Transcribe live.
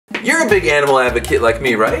You're a big animal advocate like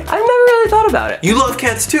me, right? I've never really thought about it. You love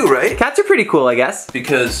cats too, right? Cats are pretty cool, I guess.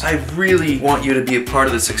 Because I really want you to be a part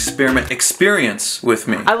of this experience with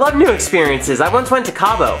me. I love new experiences. I once went to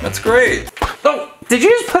Cabo. That's great. Oh, did you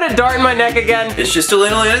just put a dart in my neck again? It's just a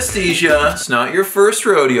little anesthesia. It's not your first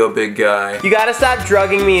rodeo, big guy. You gotta stop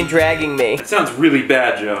drugging me and dragging me. That sounds really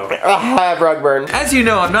bad, Joe. I have rug burn. As you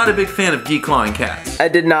know, I'm not a big fan of declawing cats. I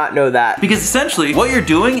did not know that. Because essentially, what you're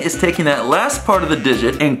doing is taking that last part of the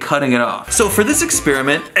digit and cutting it off. So for this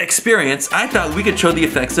experience, I thought we could show the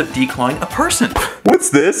effects of declawing a person. What's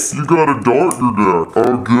this? You got a dart in your neck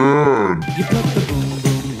again.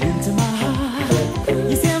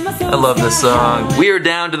 I love this song. We are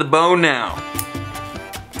down to the bone now.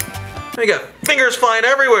 We got fingers flying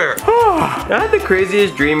everywhere. I had the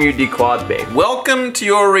craziest dream you declawed me. Welcome to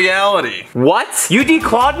your reality. What? You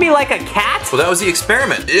declawed me like a cat? Well, that was the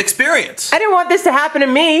experience. I didn't want this to happen to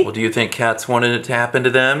me. Well, do you think cats wanted it to happen to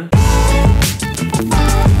them?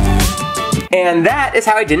 And that is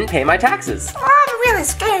how I didn't pay my taxes. Oh, I'm really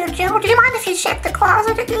scared, Joe. Do you mind if you check the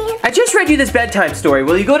closet again? I just read you this bedtime story.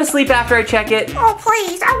 Will you go to sleep after I check it? Oh,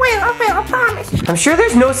 please. I will, I promise. I'm sure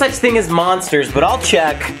there's no such thing as monsters, but I'll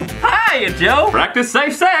check. Hiya, Joe. Practice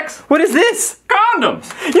safe sex. What is this?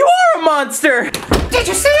 Condoms. You are a monster! Did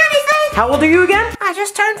you see anything? How old are you again? I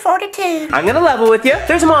just turned 42. I'm gonna level with you.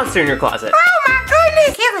 There's a monster in your closet. Oh my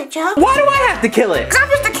goodness! Kill it, Joe. Why do I have to kill it? 'Cause I'm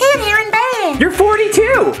just a kid here in bed. You're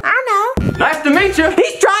 42! I know. Nice to meet you.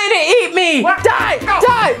 He's trying to eat me! What? Die! Go.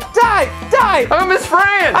 Die! Die! Die! I'm his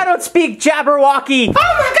friend. I don't speak Jabberwocky! Oh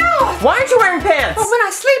my God! Why aren't you wearing pants? But when I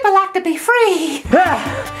sleep, I like to be free.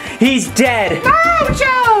 He's dead! No,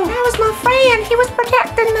 Joe! That was my friend. He was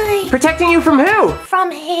protecting me. Protecting you from who?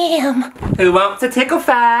 From him. Who wants a tickle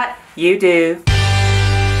fight? You do.